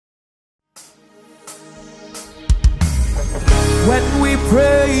When we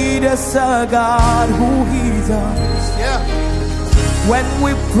pray, there's a God who hears us. Yeah. When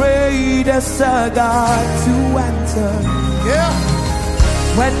we pray, there's a God to answer. Yeah.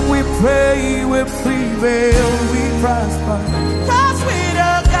 When we pray, we prevail, we prosper. 'Cause with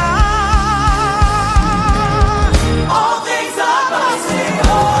a God, all things are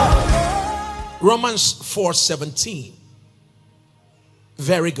possible. Romans 4:17.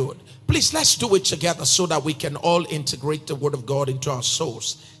 Very good. Please, let's do it together so that we can all integrate the word of God into our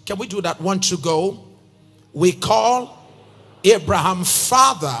souls. Can we do that? 1, 2, go. We call Abraham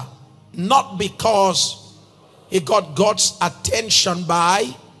father, not because he got God's attention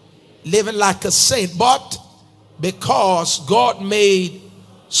by living like a saint, but because God made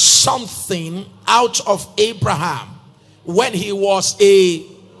something out of Abraham when he was a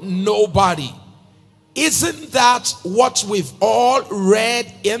nobody. Isn't that what we've all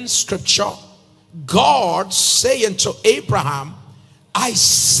read in scripture? God saying to Abraham, I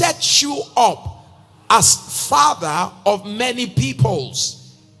set you up as father of many peoples.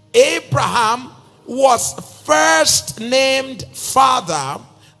 Abraham was first named father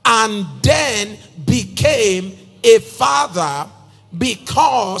and then became a father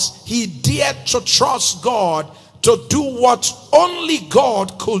because he dared to trust God to do what only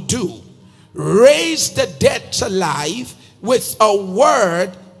God could do. Raise the dead to life with a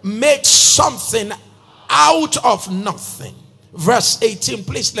word, make something out of nothing. Verse 18,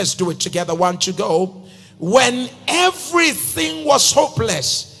 please, let's do it together. 1, 2, go. When everything was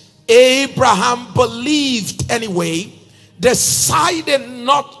hopeless, Abraham believed anyway, decided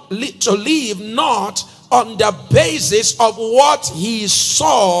not to live not on the basis of what he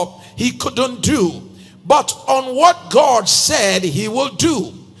saw he couldn't do, but on what God said he will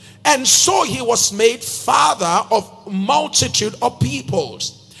do. And so he was made father of multitude of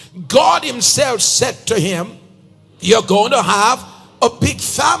peoples. God himself said to him, you're going to have a big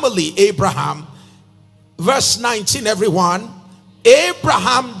family, Abraham. Verse 19, everyone.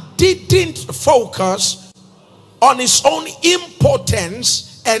 Abraham didn't focus on his own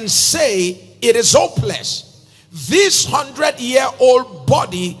impotence and say it is hopeless. This 100-year-old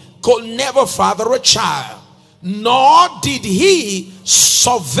body could never father a child. Nor did he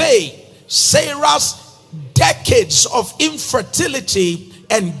survey Sarah's decades of infertility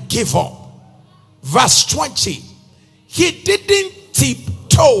and give up. Verse 20. He didn't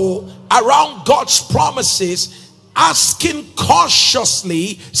tiptoe around God's promises, asking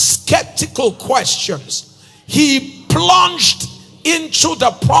cautiously skeptical questions. He plunged into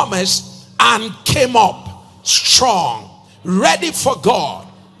the promise and came up strong, ready for God.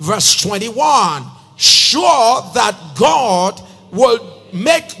 Verse 21. Sure that God will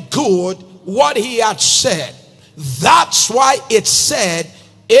make good what he had said. That's why it said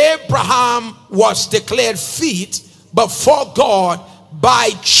Abraham was declared fit before God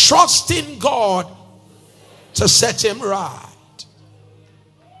by trusting God to set him right.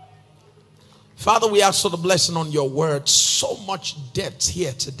 Father, we ask for the blessing on your word. So much depth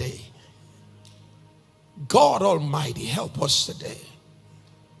here today. God Almighty, help us today.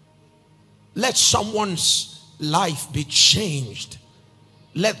 Let someone's life be changed.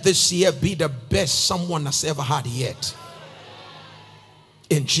 Let this year be the best someone has ever had yet.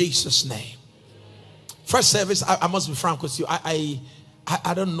 In Jesus' name. First service, I must be frank with you. I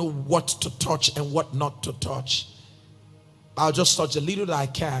don't know what to touch and what not to touch. I'll just touch a little that I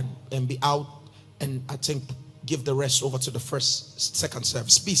can and be out, and I think give the rest over to the second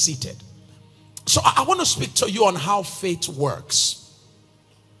service. Be seated. So I want to speak to you on how faith works.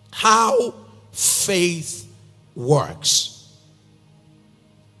 How faith works.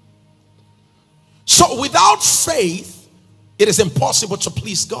 So without faith, it is impossible to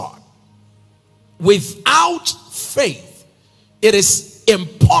please God. Without faith, it is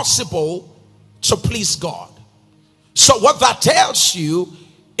impossible to please God. So what that tells you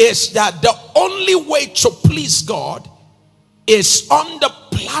is that the only way to please God is on the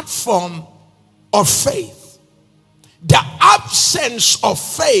platform of faith. The absence of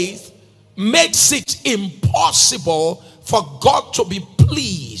faith makes it impossible for God to be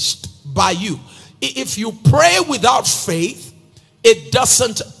pleased by you. If you pray without faith, it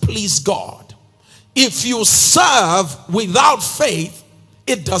doesn't please God. If you serve without faith,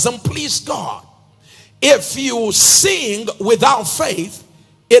 it doesn't please God. If you sing without faith,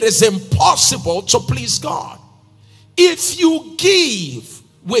 it is impossible to please God. If you give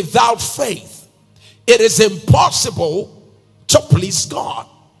without faith, it is impossible to please God.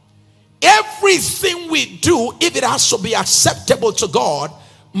 Everything we do, if it has to be acceptable to God,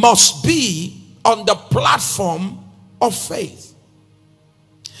 must be on the platform of faith.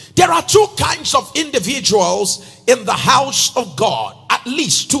 There are two kinds of individuals in the house of God, at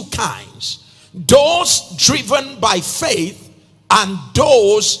least two kinds. Those driven by faith and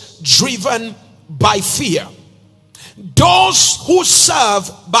those driven by fear. Those who serve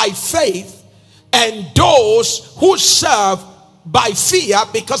by faith and those who serve by fear,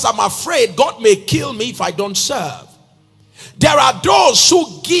 because I'm afraid God may kill me if I don't serve. There are those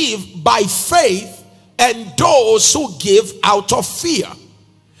who give by faith and those who give out of fear.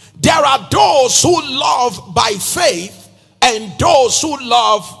 There are those who love by faith and those who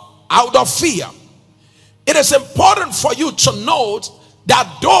love out of fear. It is important for you to note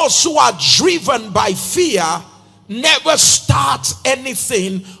that those who are driven by fear never start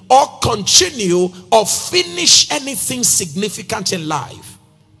anything or continue or finish anything significant in life.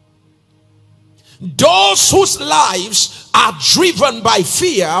 Those whose lives are driven by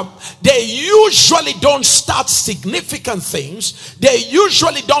fear, they usually don't start significant things. They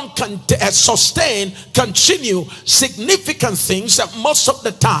usually don't continue significant things. Most of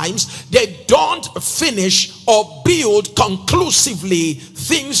the times, they don't finish or build conclusively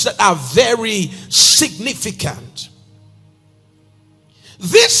things that are very significant.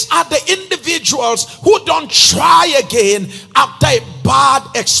 These are the individuals who don't try again after a bad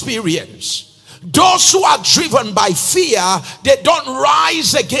experience. Those who are driven by fear, they don't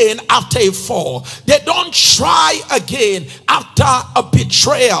rise again after a fall. They don't try again after a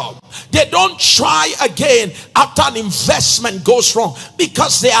betrayal. They don't try again after an investment goes wrong,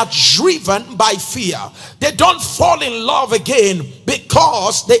 because they are driven by fear. They don't fall in love again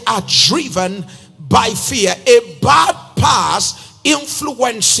because they are driven by fear. A bad past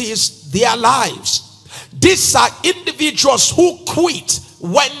influences their lives. These are individuals who quit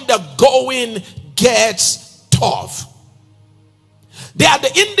when the going gets tough. They are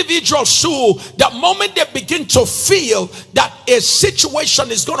the individuals who, the moment they begin to feel that a situation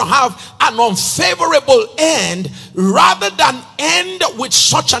is going to have an unfavorable end, rather than end with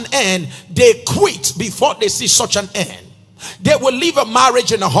such an end, they quit before they see such an end. They will leave a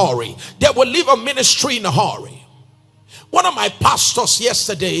marriage in a hurry. They will leave a ministry in a hurry. One of my pastors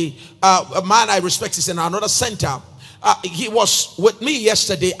yesterday, a man I respect, is in another center. He was with me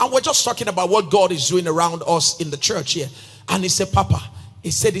yesterday and we're just talking about what God is doing around us in the church here. And he said, Papa,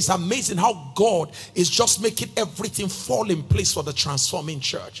 he said, it's amazing how God is just making everything fall in place for the transforming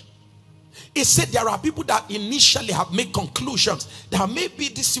church. He said there are people that initially have made conclusions that maybe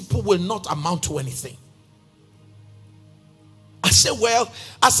these people will not amount to anything. I said, well,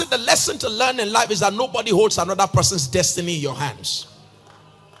 the lesson to learn in life is that nobody holds another person's destiny in your hands.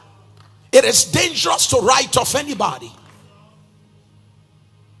 It is dangerous to write off anybody.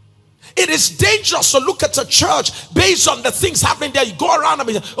 It is dangerous to look at a church based on the things happening there. You go around and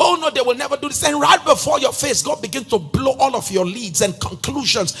be, oh no, they will never do this. And right before your face, God begins to blow all of your leads and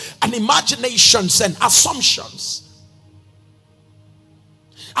conclusions and imaginations and assumptions.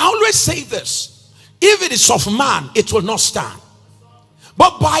 I always say this: if it is of man, it will not stand.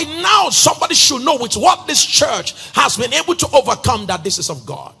 But by now, somebody should know with what this church has been able to overcome, that this is of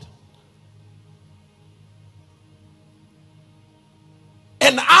God.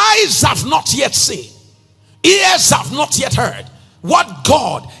 And eyes have not yet seen, ears have not yet heard what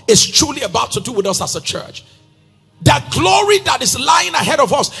God is truly about to do with us as a church. The glory that is lying ahead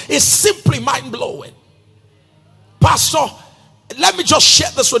of us is simply mind-blowing. Pastor, let me just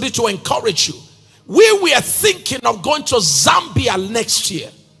share this with you to encourage you. We were thinking of going to Zambia next year.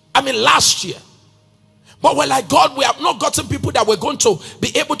 Last year. But we're like, God, we have not gotten people that we're going to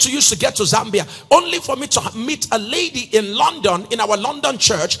be able to use to get to Zambia. Only for me to meet a lady in London, in our London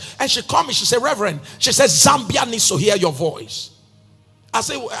church. And she called me, she said, Reverend, she said, Zambia needs to hear your voice. I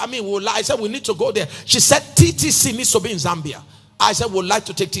said, I said, we need to go there. She said, TTC needs to be in Zambia. I said, we'd like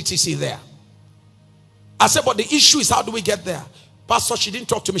to take TTC there. I said, but the issue is, how do we get there? Pastor, she didn't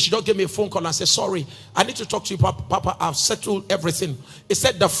talk to me. She just gave me a phone call and said, sorry, I need to talk to you, Papa. I've settled everything. He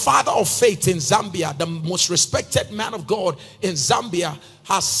said the father of faith in Zambia, the most respected man of God in Zambia,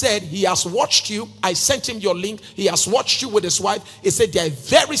 has said he has watched you. I sent him your link. He has watched you with his wife. He said they're a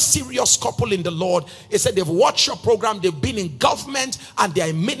very serious couple in the Lord. He said they've watched your program. They've been in government and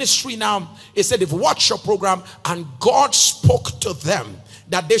they're in ministry now. He said they've watched your program and God spoke to them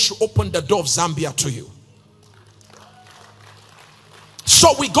that they should open the door of Zambia to you.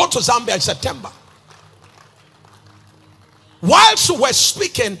 So we go to Zambia in September. Whilst we were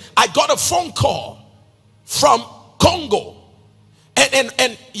speaking, I got a phone call from Congo.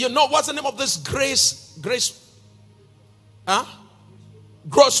 And you know what's the name of this Grace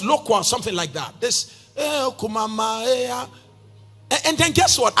Lokwa, something like that. This and then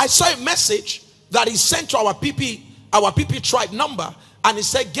guess what? I saw a message that he sent to our PP tribe number. And he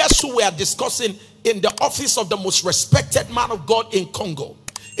said, guess who we are discussing in the office of the most respected man of God in Congo?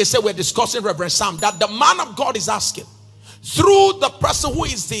 He said, we're discussing Reverend Sam. That the man of God is asking, through the person who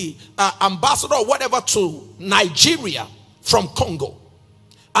is the ambassador or whatever to Nigeria from Congo.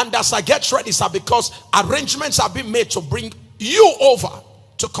 And as I get ready, sir, because arrangements have been made to bring you over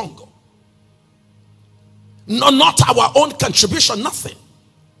to Congo. No, not our own contribution, nothing.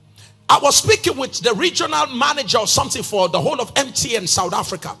 I was speaking with the regional manager or something for the whole of MTN South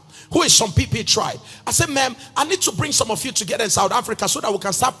Africa, who is from PP Tribe. I said, ma'am, I need to bring some of you together in South Africa so that we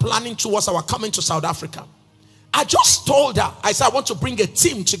can start planning towards our coming to South Africa. I just told her, I said, I want to bring a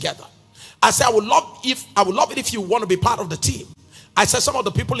team together. I said, I would love it if you want to be part of the team. I said, some of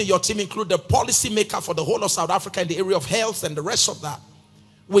the people in your team include the policy maker for the whole of South Africa in the area of health and the rest of that.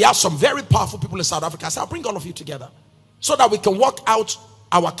 We have some very powerful people in South Africa. I said, I'll bring all of you together so that we can work out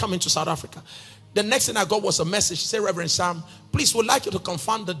our coming to South Africa. The next thing I got was a message. She said, Reverend Sam, please, would like you to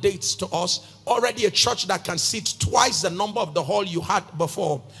confirm the dates to us. Already a church that can seat twice the number of the hall you had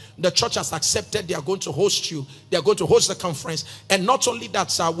before. The church has accepted. They are going to host you. They are going to host the conference. And not only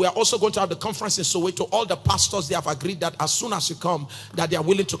that, sir, we are also going to have the conference in Soweto. All the pastors, they have agreed that as soon as you come, that they are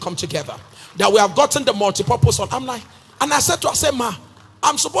willing to come together. That we have gotten the multi-purpose hall. I'm like, and I said to her, I said, ma,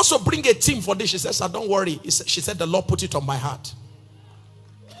 I'm supposed to bring a team for this. She said, sir, don't worry. She said, the Lord put it on my heart.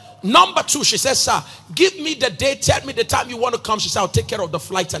 Number two, she says, sir, give me the date, tell me the time you want to come. She said, I'll take care of the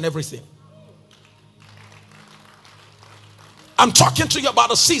flights and everything. I'm talking to you about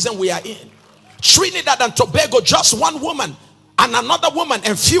the season we are in. Trinidad and Tobago, just one woman and another woman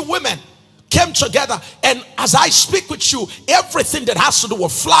and few women came together. And as I speak with you, everything that has to do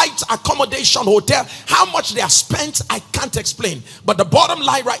with flights, accommodation, hotel, how much they are spent, I can't explain. But the bottom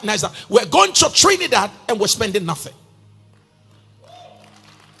line right now is that we're going to Trinidad and we're spending nothing.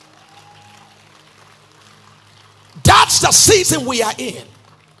 That's the season we are in.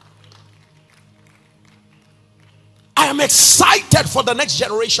 I am excited for the next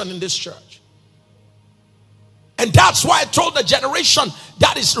generation in this church. And that's why I told the generation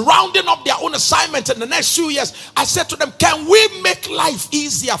that is rounding up their own assignment in the next few years, I said to them, can we make life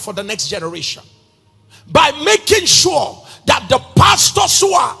easier for the next generation? By making sure that the pastors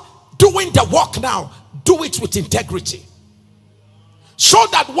who are doing the work now, do it with integrity. So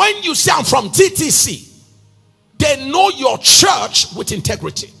that when you say I'm from TTC, they know your church with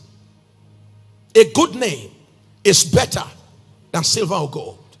integrity. A good name is better than silver or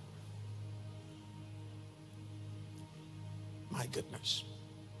gold. My goodness.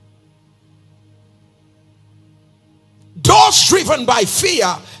 Those driven by fear,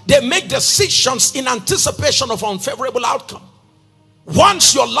 they make decisions in anticipation of unfavorable outcome.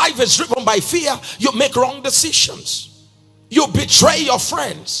 Once your life is driven by fear, you make wrong decisions. You betray your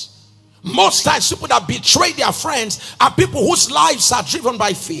friends. Most times people that betray their friends are people whose lives are driven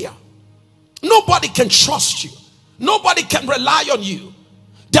by fear. Nobody can trust you. Nobody can rely on you.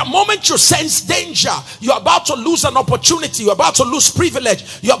 The moment you sense danger, you're about to lose an opportunity, you're about to lose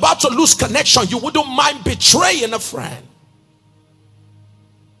privilege, you're about to lose connection, you wouldn't mind betraying a friend.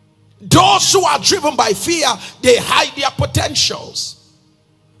 Those who are driven by fear, they hide their potentials.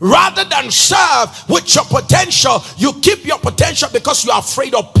 Rather than serve with your potential, you keep your potential because you are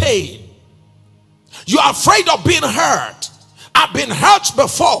afraid of pain. You are afraid of being hurt. I've been hurt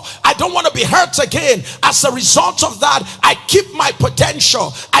before. I don't want to be hurt again. As a result of that, I keep my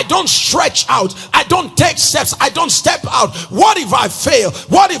potential. I don't stretch out. I don't take steps. I don't step out. What if I fail?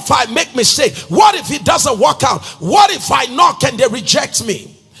 What if I make mistake? What if it doesn't work out? What if I knock and they reject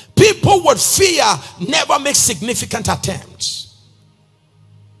me? People with fear never make significant attempts.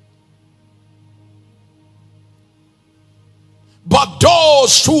 But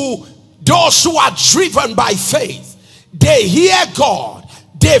those who are driven by faith, they hear God,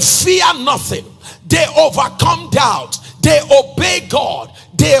 they fear nothing, they overcome doubt, they obey God,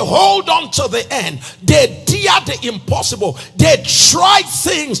 they hold on to the end, they dare the impossible, they try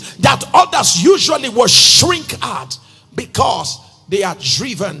things that others usually will shrink at because they are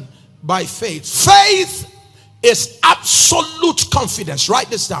driven by faith. Faith is absolute confidence. Write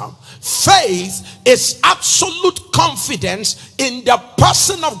this down. Faith is absolute confidence in the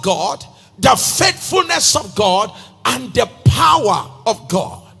person of God, the faithfulness of God, and the power of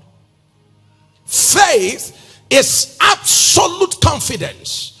God. Faith is absolute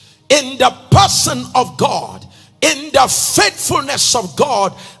confidence in the person of God, in the faithfulness of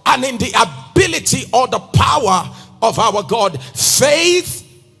God, and in the ability or the power of our God. Faith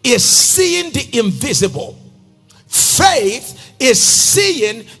is seeing the invisible. Faith is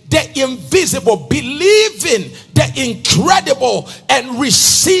seeing the invisible, believing the incredible, and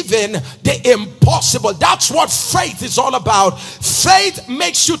receiving the impossible. That's what faith is all about. Faith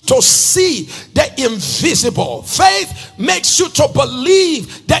makes you to see the invisible. Faith makes you to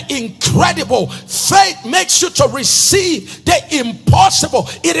believe the incredible. Faith makes you to receive the impossible.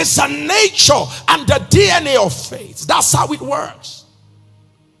 It is the nature and the DNA of faith. That's how it works.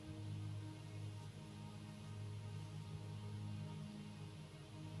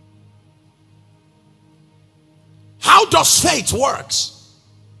 How does faith work?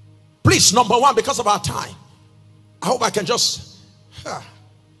 Please, number one, because of our time, I hope I can just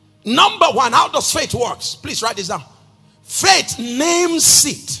number one, how does faith work? Please write this down. Faith names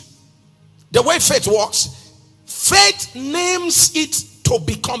it. The way faith works, faith names it to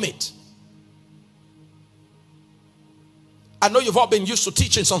become it. I know you've all been used to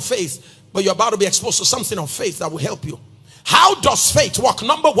teachings on faith, but you're about to be exposed to something on faith that will help you. How does faith work?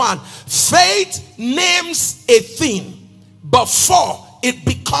 Number one, faith names a thing before it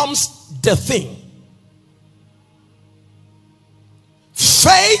becomes the thing.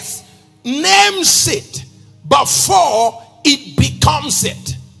 Faith names it before it becomes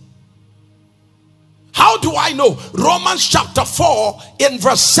it. How do I know? Romans chapter 4 in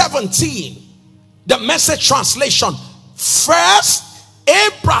verse 17, the Message translation. First,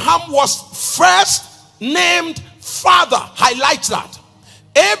 Abraham was first named father. Highlight that.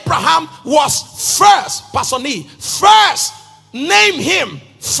 Abraham was first, Pastor Nee, first name him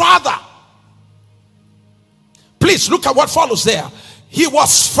father. Please look at what follows there. He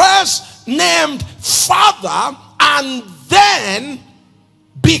was first named father and then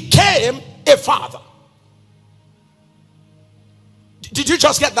became a father. Did you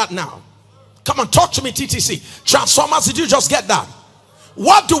just get that now? Come on, talk to me, TTC. Transformers, did you just get that?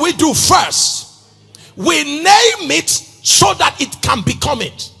 What do we do first? We name it so that it can become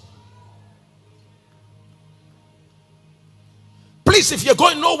it. Please, if you're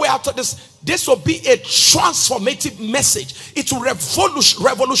going nowhere after this, this will be a transformative message. It will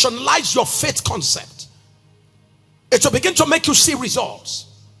revolutionize your faith concept. It will begin to make you see results.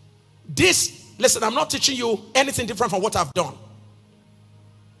 This, listen, I'm not teaching you anything different from what I've done.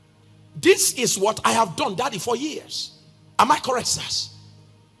 This is what I have done, Daddy, for years. Am I correct, sirs?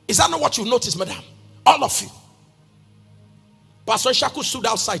 Is that not what you noticed, madam? All of you. Pastor Shaku stood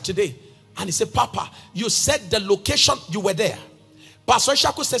outside today and he said, Papa, you said the location, you were there. Pastor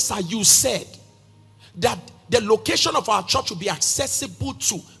Shaku said, sir, you said that the location of our church will be accessible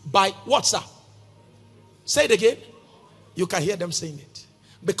to by what, sir? Say it again. You can hear them saying it.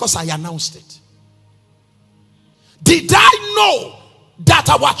 Because I announced it. Did I know that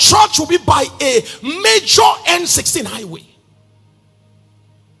our church will be by a major N16 highway?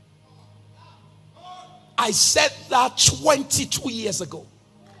 I said that 22 years ago.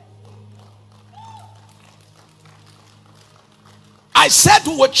 I said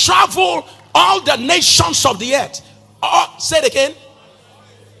we would travel all the nations of the earth. Oh, say it again.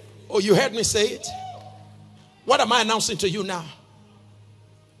 Oh, you heard me say it. What am I announcing to you now?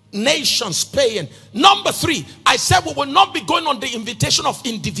 Nations paying. Number 3, I said we will not be going on the invitation of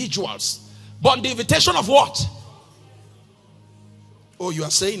individuals, but on the invitation of what? Oh, you are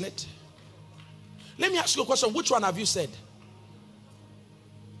saying it. Let me ask you a question. Which one have you said?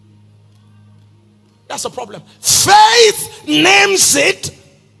 That's a problem. Faith names it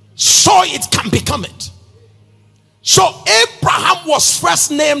so it can become it. So Abraham was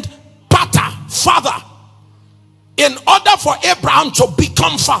first named Pater, father, in order for Abraham to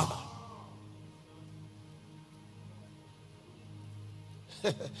become father.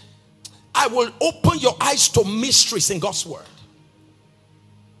 I will open your eyes to mysteries in God's word.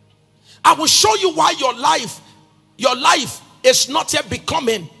 I will show you why your life is not yet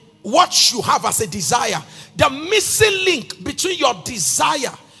becoming what you have as a desire. The missing link between your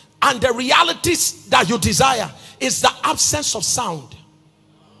desire and the realities that you desire is the absence of sound.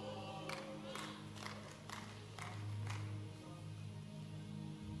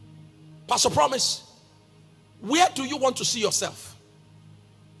 Pastor Promise, where do you want to see yourself?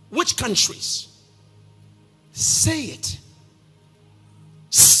 Which countries? Say it.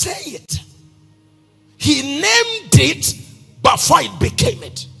 Say it. He named it before it became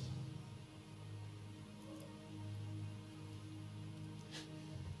it.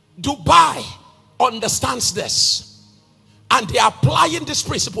 Dubai understands this, and they are applying this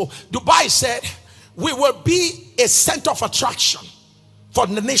principle. Dubai said, we will be a center of attraction for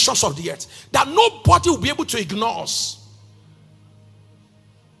the nations of the earth, that nobody will be able to ignore us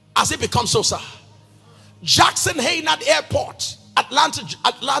as it becomes so, sir. Jackson Haynard Airport,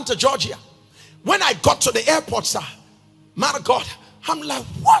 Atlanta, Georgia. When I got to the airport, sir, man of God, I'm like,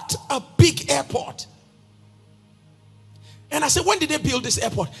 what a big airport. And I said, when did they build this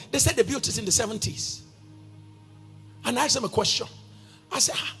airport? They said they built it in the 70s. And I asked them a question. I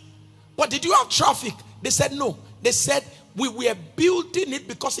said, but did you have traffic? They said no. They said we were building it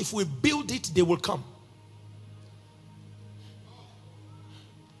because if we build it, they will come.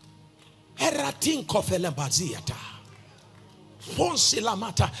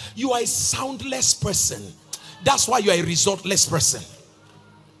 You are a soundless person. That's why you are a resultless person.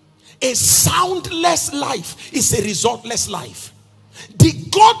 A soundless life is a resultless life. The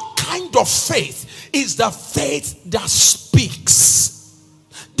God kind of faith is the faith that speaks.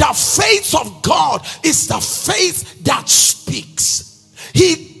 The faith of God is the faith that speaks.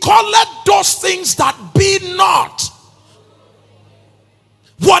 He calleth those things that be not.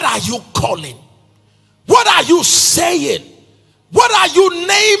 What are you calling? What are you saying? What are you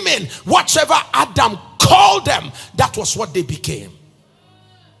naming? Whatever Adam called them, that was what they became.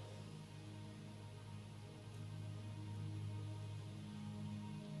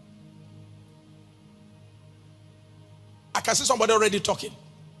 I can see somebody already talking.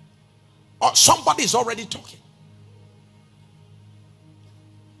 Or somebody is already talking.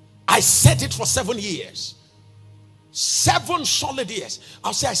 I said it for 7 years. 7 solid years.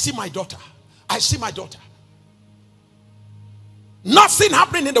 I'll say, I see my daughter. I see my daughter. Nothing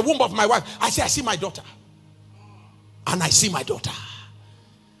happening in the womb of my wife. I say, I see my daughter. And I see my daughter.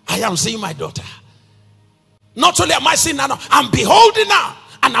 I am seeing my daughter. Not only am I seeing her now, I'm beholding her.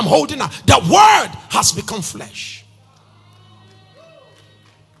 And I'm holding her. The word has become flesh.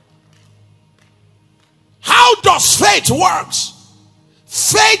 How does faith work?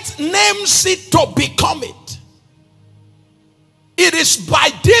 Faith names it to become it. It is by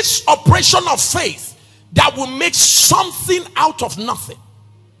this operation of faith that will make something out of nothing.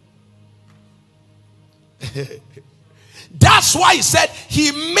 That's why he said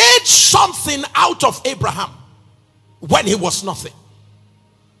he made something out of Abraham when he was nothing.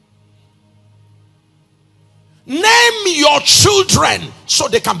 Name your children so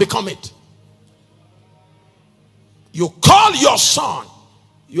they can become it. You call your son,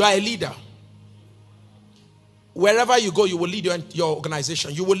 you are a leader. Wherever you go, you will lead your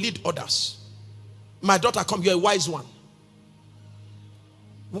organization. You will lead others. My daughter, come, you're a wise one.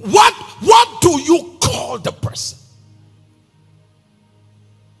 What do you call the person?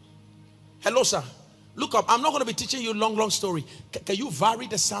 Hello, sir. Look up. I'm not going to be teaching you a long story. Can you vary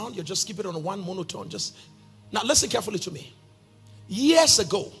the sound? You just keep it on one monotone. Just now, listen carefully to me. Years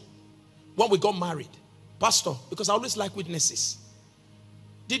ago, when we got married, Pastor, because I always like witnesses.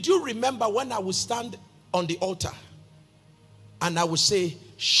 Did you remember when I would stand on the altar and I would say,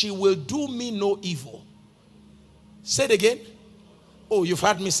 she will do me no evil? Say it again. Oh, you've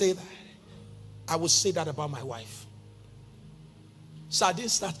heard me say that. I would say that about my wife. So I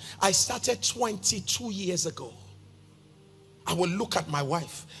didn't start. I started 22 years ago. I would look at my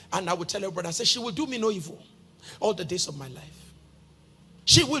wife and I would tell her brother, I said, she will do me no evil all the days of my life.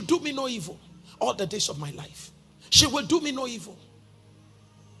 She will do me no evil all the days of my life. She will do me no evil.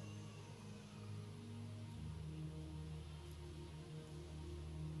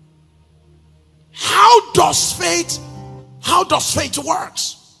 How does faith work?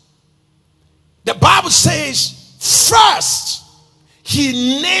 The Bible says, first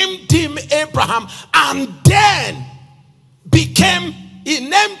he named him Abraham, and then he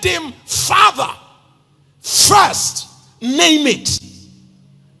named him father. First, name it.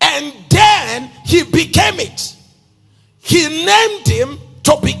 And then he became it. He named him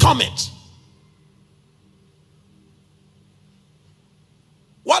to become it.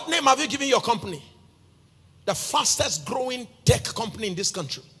 What name have you given your company? The fastest growing tech company in this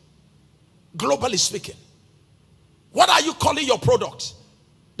country, globally speaking. What are you calling your product?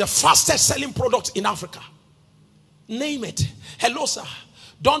 The fastest selling product in Africa. Name it. Hello, sir.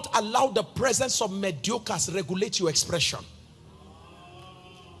 Don't allow the presence of mediocres regulate your expression.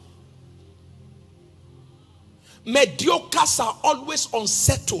 Mediocres are always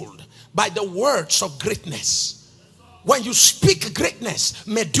unsettled by the words of greatness. When you speak greatness,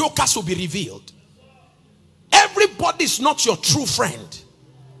 mediocres will be revealed. Everybody is not your true friend.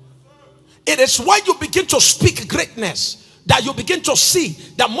 It is when you begin to speak greatness that you begin to see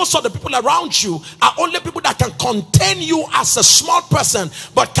that most of the people around you are only people that can contain you as a small person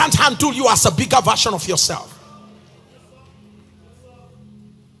but can't handle you as a bigger version of yourself.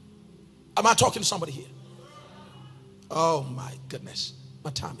 Am I talking to somebody here? Oh my goodness,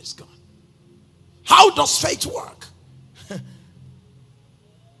 my time is gone. How does faith work?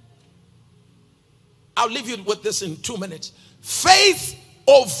 I'll leave you with this in 2 minutes. Faith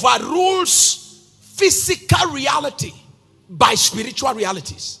overrules physical reality by spiritual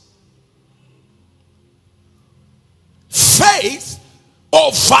realities. Faith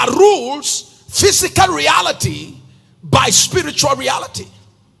overrules physical reality by spiritual reality.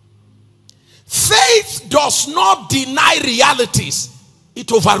 Faith does not deny realities, it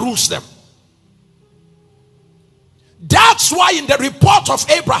overrules them. That's why in the report of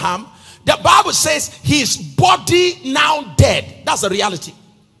Abraham, the Bible says his body now dead. That's the reality.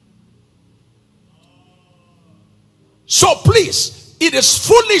 So please, it is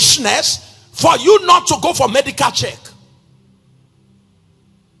foolishness for you not to go for medical check.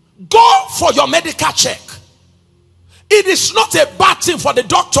 Go for your medical check. It is not a bad thing for the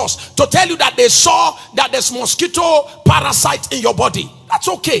doctors to tell you that they saw that there's mosquito parasite in your body. That's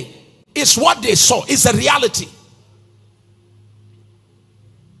okay. It's what they saw. It's a reality.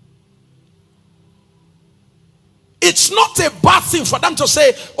 It's not a bad thing for them to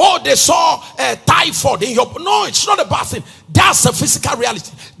say, oh, they saw typhoid in your... No, it's not a bad thing. That's a physical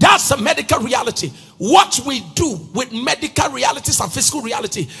reality. That's a medical reality. What we do with medical realities and physical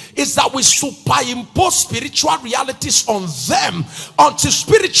reality is that we superimpose spiritual realities on them until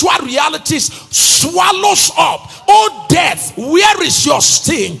spiritual realities swallows up. Oh death, where is your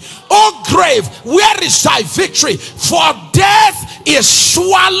sting? Oh grave, where is thy victory? For death is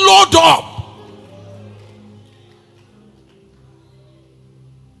swallowed up.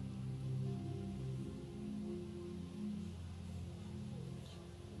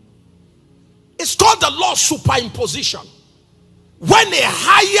 It's called the law of superimposition. When a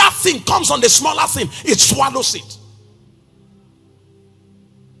higher thing comes on the smaller thing, it swallows it.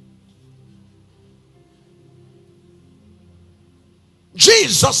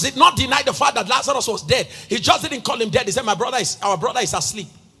 Jesus did not deny the fact that Lazarus was dead. He just didn't call him dead. He said, our brother is asleep.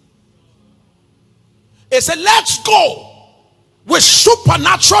 He said, let's go with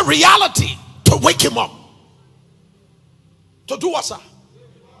supernatural reality to wake him up. To do what, sir?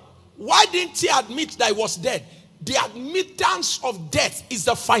 Why didn't he admit that he was dead? The admittance of death is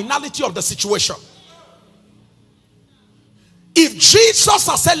the finality of the situation. If Jesus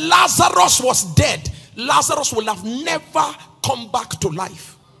had said Lazarus was dead, Lazarus would have never come back to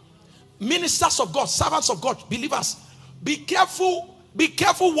life. Ministers of God, servants of God, believers, be careful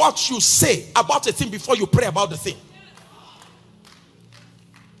what you say about a thing before you pray about the thing.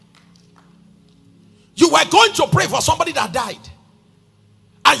 You were going to pray for somebody that died,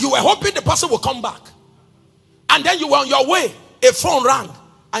 and you were hoping the person will come back. And then you were on your way. A phone rang.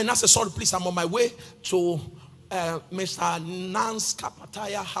 And I said, sorry, please, I'm on my way to Mr. Nance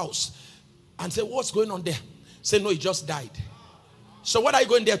Kapataya house. And say, what's going on there? Say, no, he just died. So what are you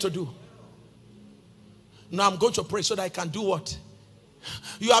going there to do? No, I'm going to pray so that I can do what?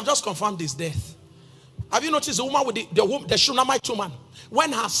 You have just confirmed his death. Have you noticed the woman with the Shunammite woman?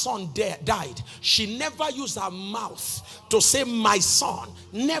 When her son died, she never used her mouth to say, my son.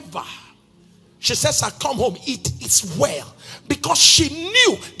 Never. She says, I come home, it's well. Because she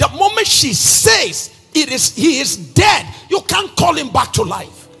knew the moment she says he is dead, you can't call him back to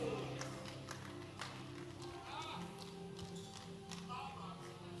life.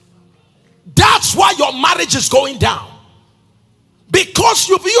 That's why your marriage is going down. Because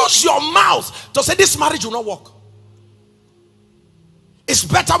you've used your mouth to say this marriage will not work. It's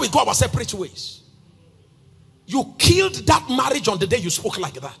better we go our separate ways. You killed that marriage on the day you spoke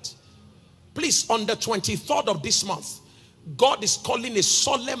like that. Please, on the 23rd of this month, God is calling a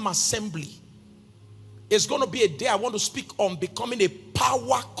solemn assembly. It's going to be a day I want to speak on becoming a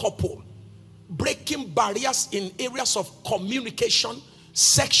power couple. Breaking barriers in areas of communication,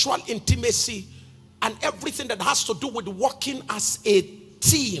 sexual intimacy, and everything that has to do with working as a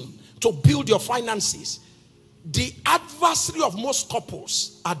team to build your finances. The adversary of most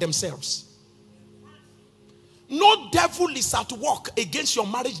couples are themselves. No devil is at work against your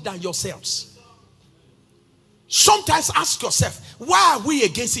marriage than yourselves. Sometimes ask yourself, why are we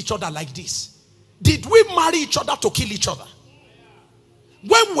against each other like this? Did we marry each other to kill each other?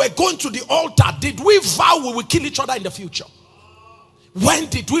 When we're going to the altar, did we vow we will kill each other in the future? When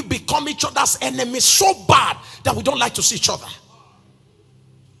did we become each other's enemies so bad that we don't like to see each other?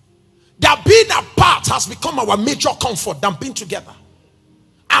 That being apart has become our major comfort than being together.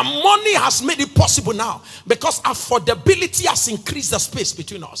 And money has made it possible now because affordability has increased the space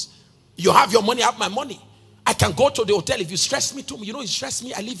between us. You have your money, I have my money. I can go to the hotel. If you stress me too, you know you stress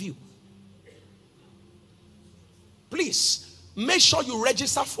me, I leave you. Please, make sure you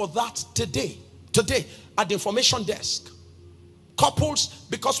register for that today at the information desk. Couples,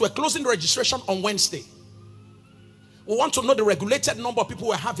 because we're closing the registration on Wednesday. We want to know the regulated number of people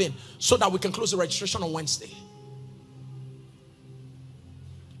we're having so that we can close the registration on Wednesday.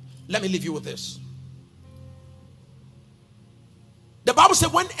 Let me leave you with this.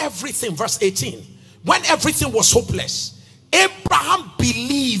 said when everything, verse 18, when everything was hopeless, Abraham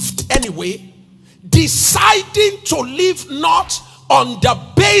believed anyway, deciding to live not on the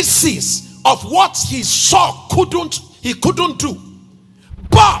basis of what he saw he couldn't do,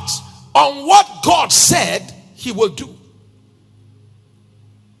 but on what God said he will do.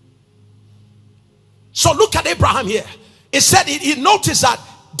 So look at Abraham here. It said he noticed that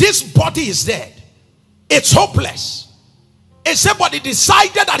this body is dead. It's hopeless. It said, but he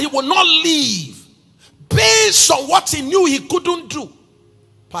decided that he will not live based on what he knew he couldn't do.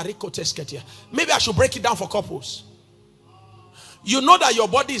 Maybe I should break it down for couples. You know that your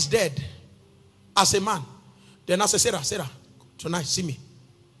body is dead as a man. Then I say, Sarah, tonight, see me.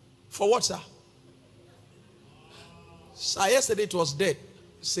 For what, sir? Sir, yesterday it was dead.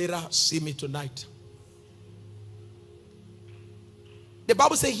 Sarah, see me tonight. The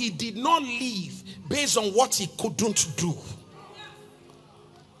Bible says he did not live based on what he couldn't do.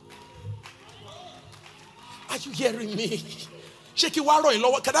 Are you hearing me? Shaky Waro in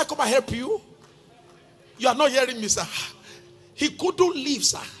Lower, can I come and help you? You are not hearing me, sir. He couldn't live,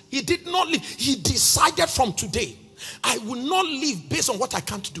 sir. He did not live. He decided from today, I will not live based on what I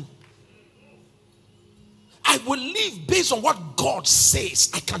can't do. I will live based on what God says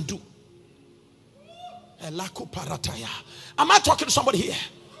I can do. Am I talking to somebody here?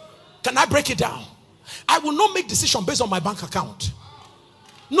 Can I break it down? I will not make decision based on my bank account.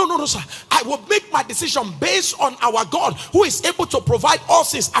 No, sir. I will make my decision based on our God, who is able to provide all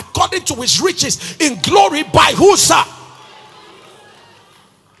things according to his riches in glory by who, sir?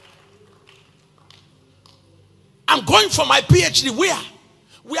 I'm going for my PhD.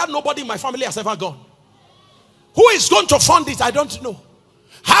 Where nobody in my family has ever gone. Who is going to fund it? I don't know.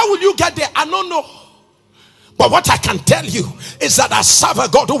 How will you get there? I don't know. But what I can tell you is that I serve a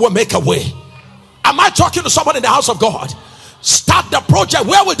God who will make a way. Am I talking to somebody in the house of God? Start the project.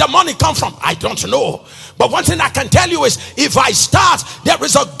 Where will the money come from? I don't know. But one thing I can tell you is, if I start, there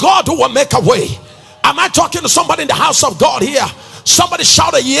is a God who will make a way. Am I talking to somebody in the house of God here? Somebody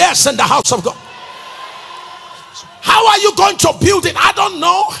shout a yes in the house of God. How are you going to build it? I don't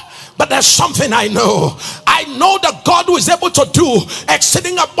know. But there's something I know. I know the God who is able to do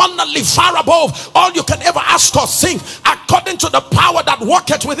exceeding abundantly far above all you can ever ask or think, according to the power that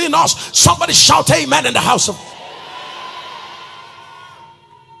worketh within us. Somebody shout amen in the house of God.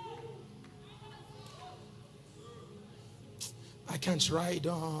 I can't ride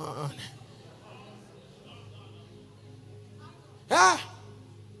on.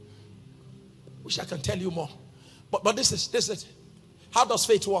 Wish I can tell you more. But this is how does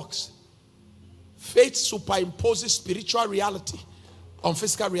faith works? Faith superimposes spiritual reality on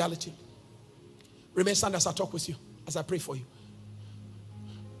physical reality. Remain standing as I talk with you, as I pray for you.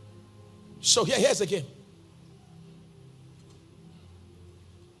 So here's again.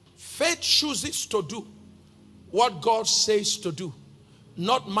 Faith chooses to do what God says to do,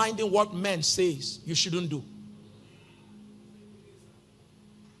 not minding what man says you shouldn't do.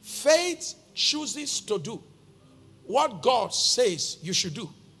 Faith chooses to do what God says you should do,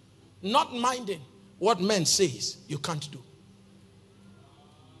 not minding what man says you can't do.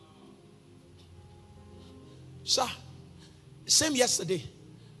 Sir, same yesterday,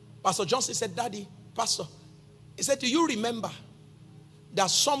 Pastor Johnson said, Daddy, Pastor, he said, do you remember that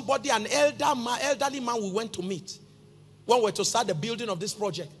somebody, an elderly man we went to meet when we were to start the building of this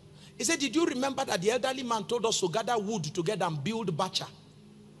project? He said, did you remember that the elderly man told us to gather wood together and build Bacha?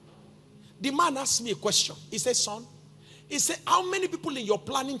 The man asked me a question. He said, son, he said, how many people in your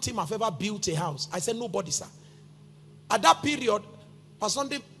planning team have ever built a house? I said, nobody, sir. At that period, Pastor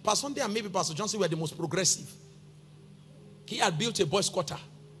Sunday and maybe Pastor Johnson were the most progressive. He had built a boys' quarter.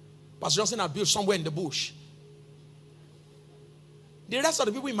 Pastor Johnson had built somewhere in the bush. The rest of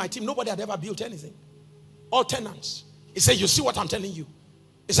the people in my team, nobody had ever built anything. All tenants. He said, you see what I'm telling you?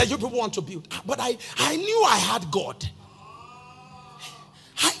 He said, you people want to build. But I knew I had God.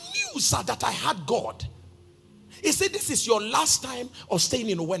 I knew, sir, that I had God. He said, this is your last time of staying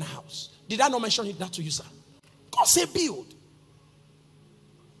in a warehouse. Did I not mention that to you, sir? God said, build.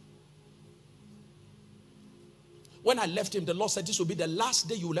 When I left him, the Lord said, this will be the last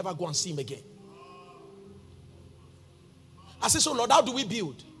day you will ever go and see him again. I said, so Lord, how do we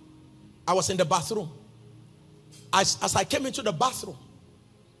build? I was in the bathroom. As I came into the bathroom,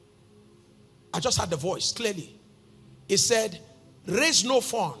 I just heard the voice clearly. It said, raise no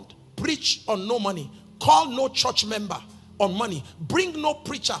fund, preach on no money, call no church member on money, bring no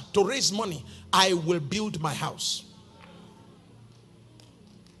preacher to raise money. I will build my house.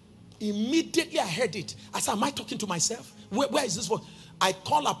 Immediately I heard it. I said, am I talking to myself? Where is this voice? I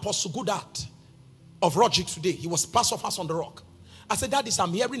call Apostle Goodart of Rogic today. He was pastor of us on the rock. I said, Daddy,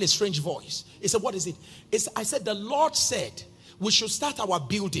 I'm hearing a strange voice. He said, what is it? I said, the Lord said we should start our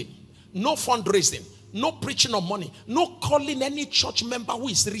building. No fundraising, no preaching of money, no calling any church member who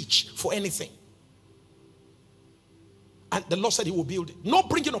is rich for anything. And the Lord said he will build it. No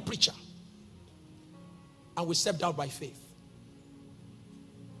bringing a preacher. And we stepped out by faith.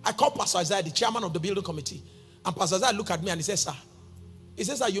 I called Pastor Isaiah, the chairman of the building committee. And Pastor Isaiah looked at me and he said, sir,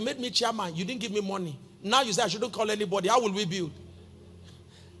 you made me chairman. You didn't give me money. Now you say I shouldn't call anybody. How will we build?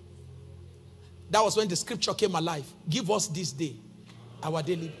 That was when the scripture came alive. Give us this day our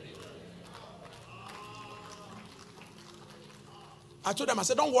daily bread. I told them, I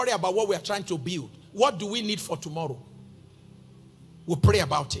said, don't worry about what we are trying to build. What do we need for tomorrow? We'll pray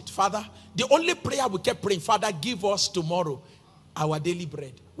about it. Father, the only prayer we kept praying, Father, give us tomorrow our daily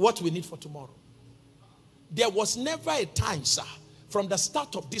bread. What we need for tomorrow. There was never a time, sir, from the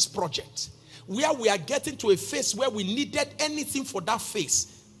start of this project, where we are getting to a phase where we needed anything for that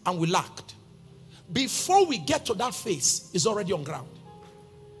phase and we lacked. Before we get to that phase, it's already on ground.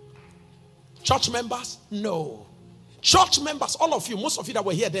 Church members? No. Church members, all of you, most of you that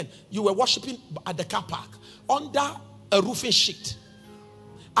were here then, you were worshiping at the car park under a roofing sheet.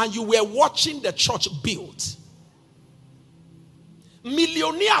 And you were watching the church build.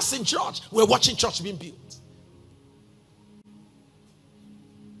 Millionaires in church were watching church being built.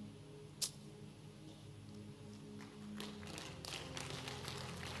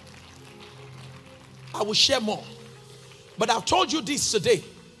 I will share more. But I've told you this today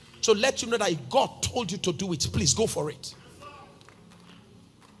to let you know that if God told you to do it, please go for it.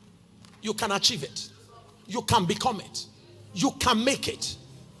 You can achieve it. You can become it. You can make it.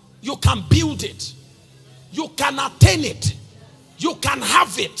 You can build it. You can attain it. You can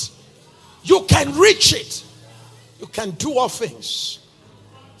have it. You can reach it. You can do all things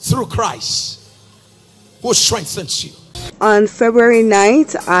through Christ who strengthens you. On February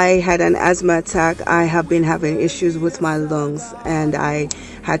 9th, I had an asthma attack. I have been having issues with my lungs, and I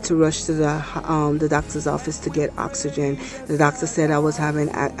had to rush to the doctor's office to get oxygen. The doctor said I was having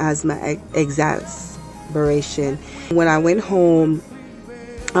asthma exacerbation. When I went home,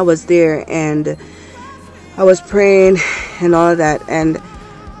 I was there and I was praying and all of that, and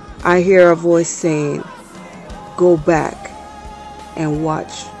I hear a voice saying, go back and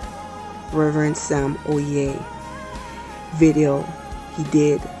watch Reverend Sam Oye video he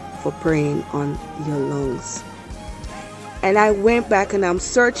did for praying on your lungs. And I went back and I'm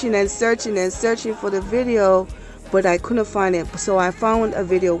searching and searching and searching for the video, but I couldn't find it. So I found a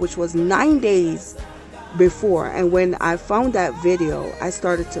video which was 9 days before, and when I found that video, I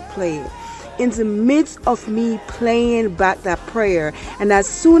started to play it. In the midst of me playing back that prayer, and as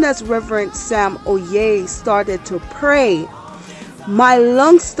soon as Reverend Sam Oye started to pray, my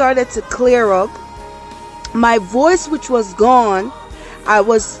lungs started to clear up. My voice, which was gone, I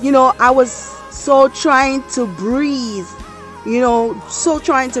was so trying to breathe,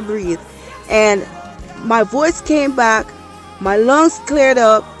 and my voice came back, my lungs cleared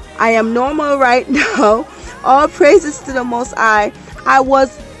up. I am normal right now. All praises to the Most High. I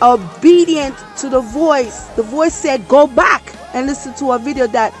was obedient to the voice. The voice said, go back and listen to a video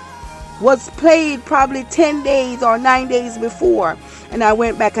that was played probably 10 days or 9 days before. And I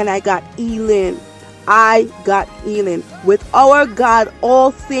went back and I got healing. I got healing. With our God,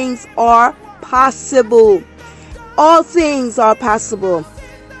 all things are possible. All things are possible.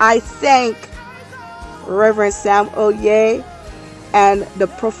 I thank Reverend Sam Oye and the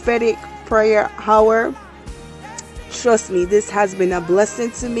prophetic prayer hour. Trust me, this has been a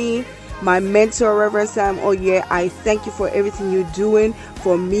blessing to me. My mentor, Reverend Sam Oye, I thank you for everything you're doing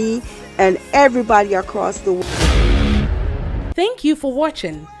for me and everybody across the world. Thank you for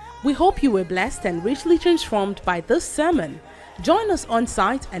watching. We hope you were blessed and richly transformed by this sermon. Join us on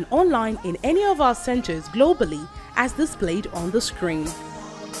site and online in any of our centers globally as displayed on the screen.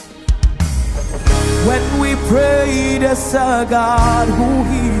 When we pray, there's a God who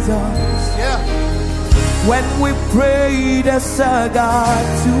hears us. Yeah. When we pray, there's a God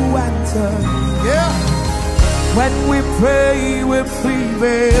to answer. Yeah. When we pray, we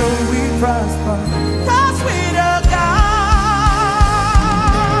prevail, we prosper. 'Cause with a God,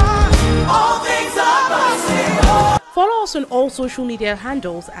 all things are possible. Follow us on all social media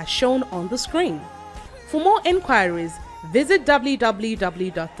handles as shown on the screen. For more inquiries, visit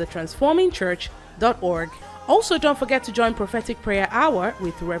www.thetransformingchurch.org Also, don't forget to join Prophetic Prayer Hour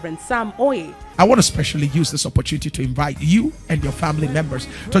with Reverend Sam Oye. I want to specially use this opportunity to invite you and your family members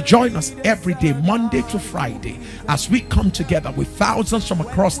to join us every day, Monday to Friday, as we come together with thousands from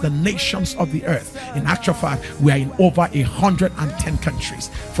across the nations of the earth. In actual fact, we are in over 110 countries,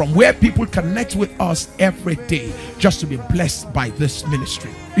 from where people connect with us every day just to be blessed by this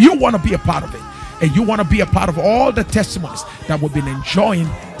ministry. You want to be a part of it, and you want to be a part of all the testimonies that we've been enjoying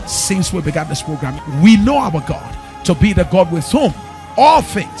since we began this program. We know our God to be the God with whom all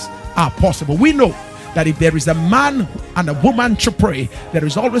things are possible. We know that if there is a man and a woman to pray, there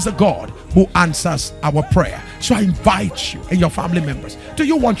is always a God who answers our prayer. So I invite you and your family members. Do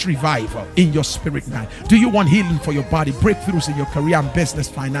you want revival in your spirit man? Do you want healing for your body, breakthroughs in your career and business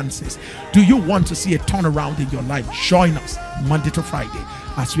finances? Do you want to see a turnaround in your life? Join us Monday to Friday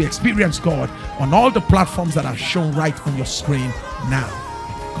as we experience God on all the platforms that are shown right on your screen now.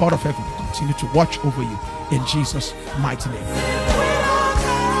 God of heaven, continue to watch over you in Jesus' mighty name.